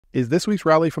Is this week's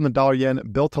rally from the dollar yen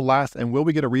built to last, and will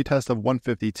we get a retest of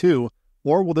 152,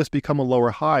 or will this become a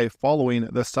lower high following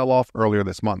the sell-off earlier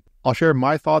this month? I'll share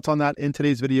my thoughts on that in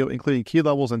today's video, including key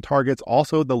levels and targets,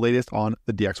 also the latest on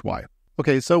the DXY.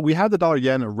 Okay, so we have the dollar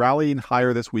yen rallying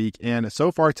higher this week, and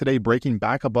so far today breaking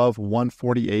back above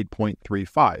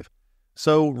 148.35.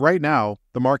 So right now,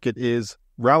 the market is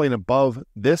rallying above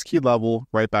this key level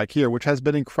right back here, which has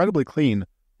been incredibly clean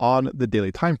on the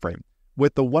daily time frame,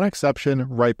 with the one exception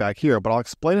right back here. But I'll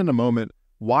explain in a moment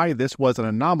why this was an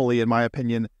anomaly in my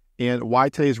opinion, and why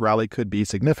today's rally could be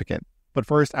significant. But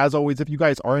first, as always, if you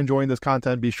guys are enjoying this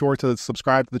content, be sure to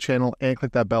subscribe to the channel and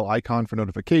click that bell icon for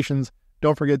notifications.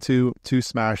 Don't forget to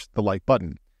smash the like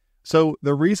button. So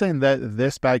the reason that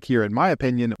this back here, in my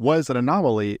opinion, was an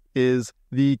anomaly is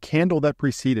the candle that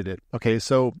preceded it. Okay,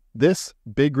 so this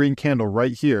big green candle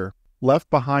right here left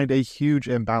behind a huge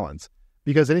imbalance,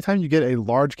 because anytime you get a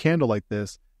large candle like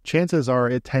this, chances are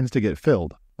it tends to get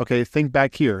filled. Okay, think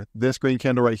back here. This green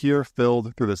candle right here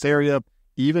filled through this area.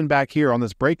 Even back here on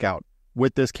this breakout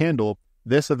with this candle,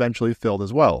 this eventually filled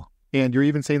as well. And you're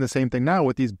even seeing the same thing now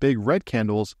with these big red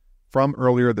candles from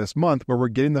earlier this month, where we're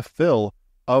getting the fill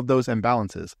of those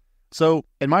imbalances. So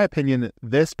in my opinion,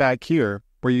 this back here,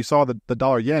 where you saw the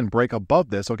dollar yen break above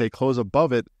this, okay, close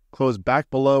above it, close back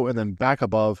below, and then back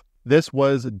above, this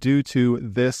was due to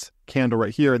this candle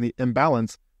right here and the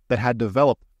imbalance that had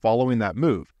developed following that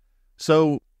move.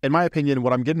 So in my opinion,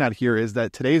 what I'm getting at here is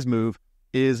that today's move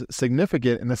is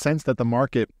significant in the sense that the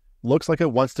market looks like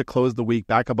it wants to close the week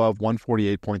back above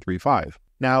 148.35.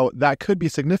 Now, that could be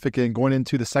significant going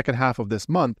into the second half of this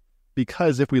month,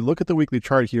 because if we look at the weekly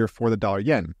chart here for the dollar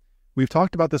yen, we've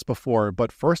talked about this before,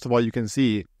 but first of all, you can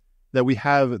see that we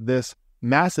have this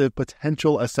massive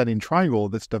potential ascending triangle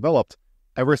that's developed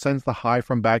ever since the high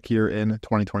from back here in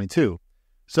 2022.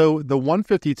 So the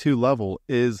 152 level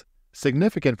is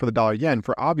significant for the dollar yen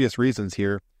for obvious reasons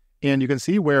here. And you can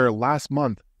see where last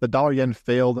month the dollar yen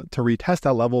failed to retest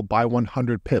that level by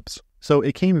 100 pips. So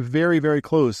it came very, very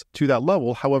close to that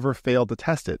level, however, failed to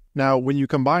test it. Now, when you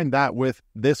combine that with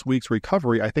this week's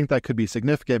recovery, I think that could be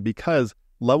significant, because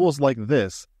levels like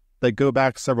this that go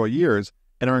back several years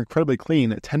and are incredibly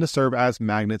clean tend to serve as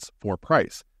magnets for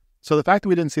price. So the fact that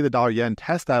we didn't see the dollar yen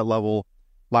test that level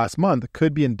last month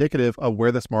could be indicative of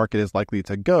where this market is likely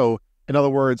to go. In other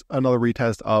words, another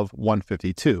retest of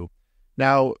 152.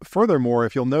 Now, furthermore,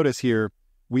 if you'll notice here,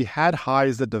 we had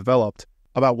highs that developed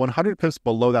about 100 pips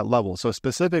below that level. So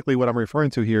specifically what I'm referring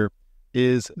to here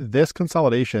is this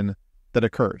consolidation that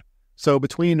occurred. So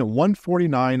between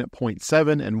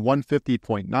 149.7 and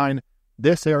 150.9,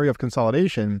 this area of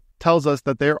consolidation tells us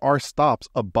that there are stops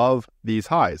above these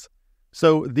highs.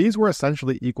 So these were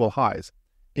essentially equal highs.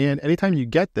 And anytime you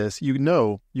get this, you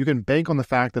know you can bank on the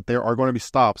fact that there are going to be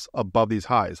stops above these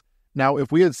highs. Now,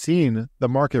 if we had seen the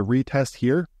market retest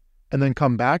here and then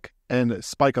come back and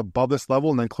spike above this level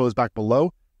and then close back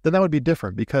below, then that would be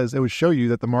different, because it would show you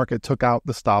that the market took out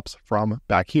the stops from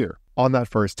back here on that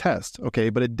first test. Okay,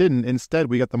 but it didn't. Instead,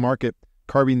 we got the market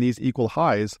carving these equal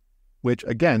highs, which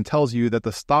again tells you that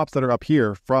the stops that are up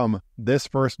here from this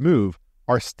first move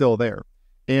are still there.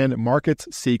 And markets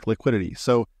seek liquidity.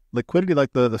 So liquidity,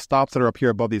 like the stops that are up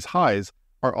here above these highs,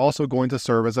 are also going to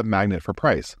serve as a magnet for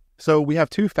price. So we have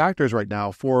two factors right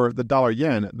now for the dollar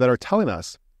yen that are telling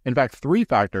us, in fact, three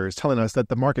factors telling us that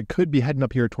the market could be heading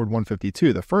up here toward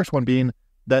 152. The first one being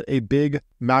that a big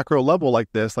macro level like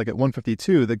this, like at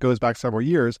 152, that goes back several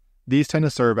years, these tend to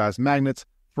serve as magnets.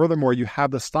 Furthermore, you have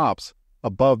the stops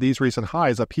above these recent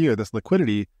highs up here, this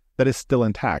liquidity that is still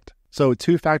intact. So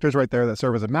two factors right there that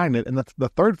serve as a magnet. And the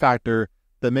third factor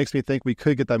that makes me think we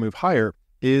could get that move higher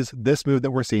is this move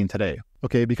that we're seeing today.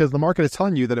 Okay, because the market is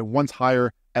telling you that it wants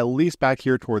higher, at least back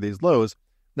here toward these lows.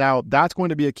 Now, that's going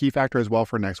to be a key factor as well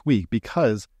for next week,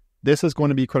 because this is going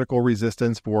to be critical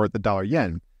resistance for the dollar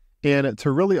yen. And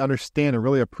to really understand and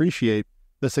really appreciate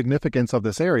the significance of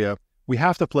this area, we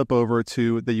have to flip over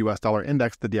to the US dollar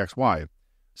index, the DXY.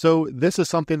 So this is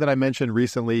something that I mentioned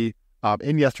recently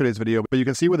in yesterday's video, but you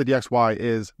can see where the DXY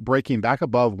is breaking back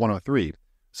above 103.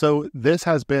 So this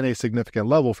has been a significant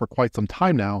level for quite some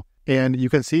time now. And you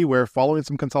can see where following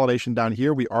some consolidation down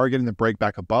here, we are getting the break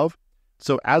back above.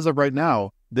 So as of right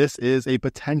now, this is a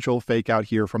potential fake out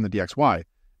here from the DXY.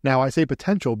 Now, I say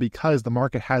potential because the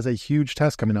market has a huge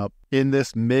test coming up in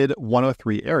this mid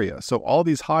 103 area. So all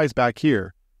these highs back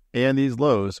here and these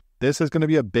lows, this is going to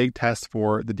be a big test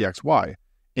for the DXY.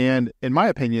 And in my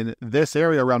opinion, this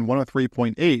area around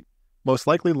 103.8 most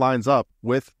likely lines up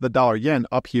with the dollar yen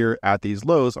up here at these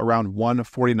lows around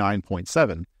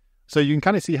 149.7. So you can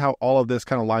kind of see how all of this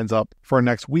kind of lines up for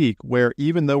next week, where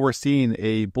even though we're seeing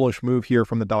a bullish move here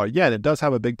from the dollar yen, it does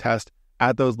have a big test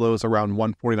at those lows around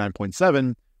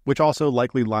 149.7, which also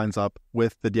likely lines up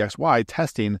with the DXY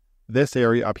testing this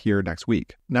area up here next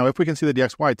week. Now, if we can see the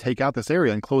DXY take out this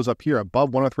area and close up here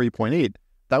above 103.8,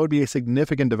 that would be a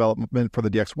significant development for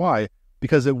the DXY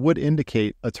because it would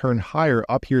indicate a turn higher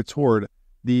up here toward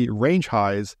the range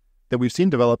highs that we've seen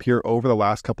develop here over the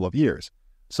last couple of years.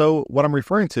 So what I'm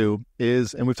referring to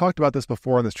is, and we've talked about this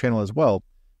before on this channel as well,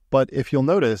 but if you'll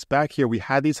notice back here, we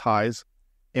had these highs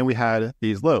and we had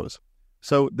these lows.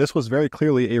 So this was very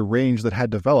clearly a range that had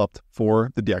developed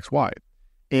for the DXY.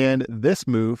 And this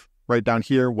move right down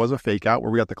here was a fake out where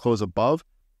we got the close above.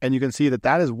 And you can see that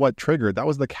that is what triggered, that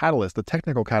was the catalyst, the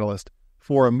technical catalyst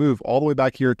for a move all the way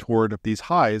back here toward these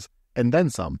highs and then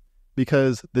some,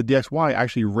 because the DXY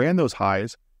actually ran those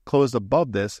highs, closed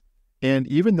above this. And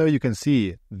even though you can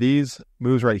see these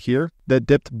moves right here that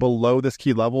dipped below this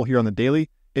key level here on the daily,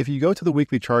 if you go to the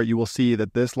weekly chart, you will see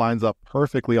that this lines up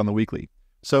perfectly on the weekly.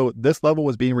 So this level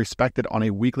was being respected on a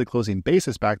weekly closing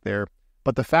basis back there.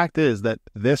 But the fact is that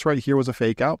this right here was a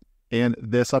fake out and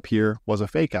this up here was a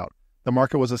fake out. The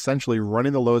market was essentially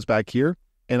running the lows back here,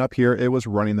 and up here it was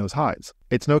running those highs.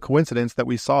 It's no coincidence that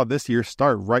we saw this year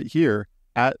start right here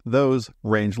at those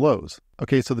range lows.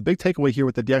 Okay, so the big takeaway here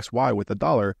with the DXY with the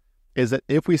dollar is that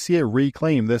if we see it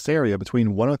reclaim this area between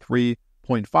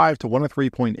 103.5 to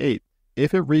 103.8,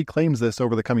 if it reclaims this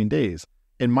over the coming days,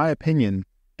 in my opinion,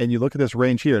 and you look at this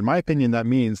range here, in my opinion, that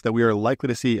means that we are likely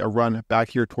to see a run back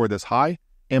here toward this high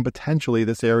and potentially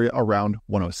this area around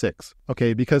 106.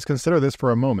 Okay, because consider this for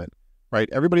a moment, right?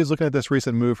 Everybody's looking at this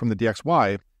recent move from the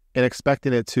DXY and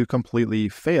expecting it to completely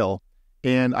fail.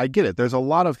 And I get it. There's a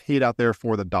lot of hate out there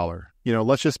for the dollar. You know,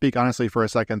 let's just speak honestly for a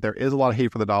second. There is a lot of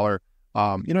hate for the dollar,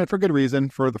 you know, for good reason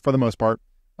for the most part.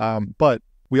 But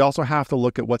we also have to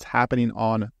look at what's happening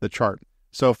on the chart.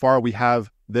 So far, we have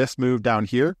this move down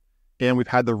here, and we've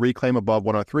had the reclaim above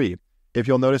 103. If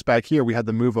you'll notice back here, we had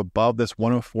the move above this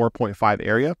 104.5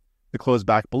 area to close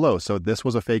back below. So this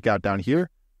was a fake out down here.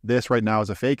 This right now is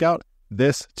a fake out.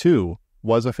 This too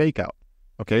was a fake out.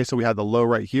 Okay, so we had the low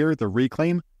right here, the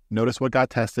reclaim. Notice what got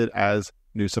tested as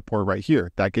new support right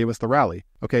here. That gave us the rally.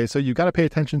 Okay, so you got to pay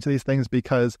attention to these things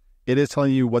because it is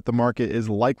telling you what the market is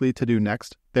likely to do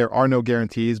next. There are no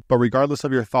guarantees, but regardless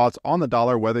of your thoughts on the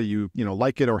dollar, whether you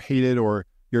like it or hate it or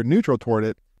you're neutral toward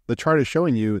it, the chart is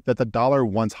showing you that the dollar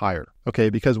wants higher. Okay,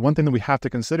 because one thing that we have to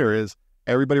consider is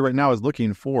everybody right now is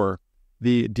looking for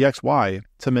the DXY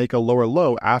to make a lower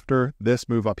low after this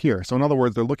move up here. So in other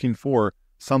words, they're looking for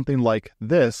something like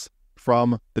this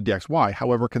from the DXY.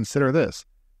 However, consider this.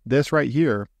 This right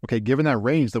here, okay, given that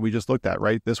range that we just looked at,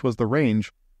 right? This was the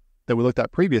range that we looked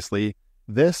at previously.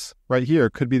 This right here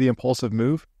could be the impulsive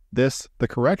move, this the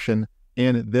correction,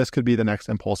 and this could be the next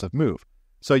impulsive move.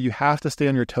 So you have to stay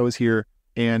on your toes here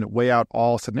and weigh out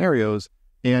all scenarios.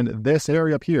 And this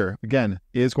area up here, again,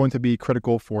 is going to be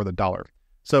critical for the dollar.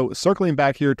 So circling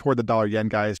back here toward the dollar yen,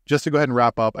 guys, just to go ahead and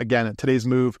wrap up, again, today's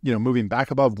move, moving back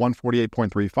above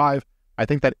 148.35, I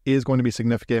think that is going to be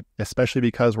significant, especially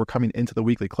because we're coming into the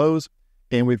weekly close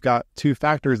and we've got two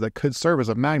factors that could serve as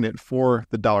a magnet for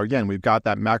the dollar yen. We've got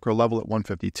that macro level at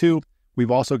 152. We've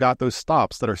also got those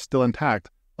stops that are still intact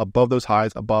above those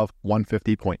highs above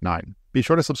 150.9. Be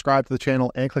sure to subscribe to the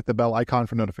channel and click the bell icon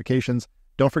for notifications.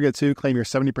 Don't forget to claim your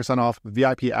 70% off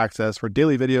VIP access for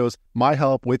daily videos, my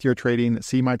help with your trading,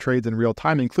 see my trades in real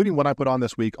time, including what I put on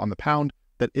this week on the pound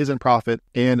that is in profit,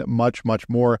 and much, much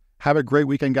more. Have a great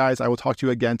weekend, guys. I will talk to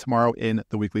you again tomorrow in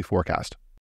the weekly forecast.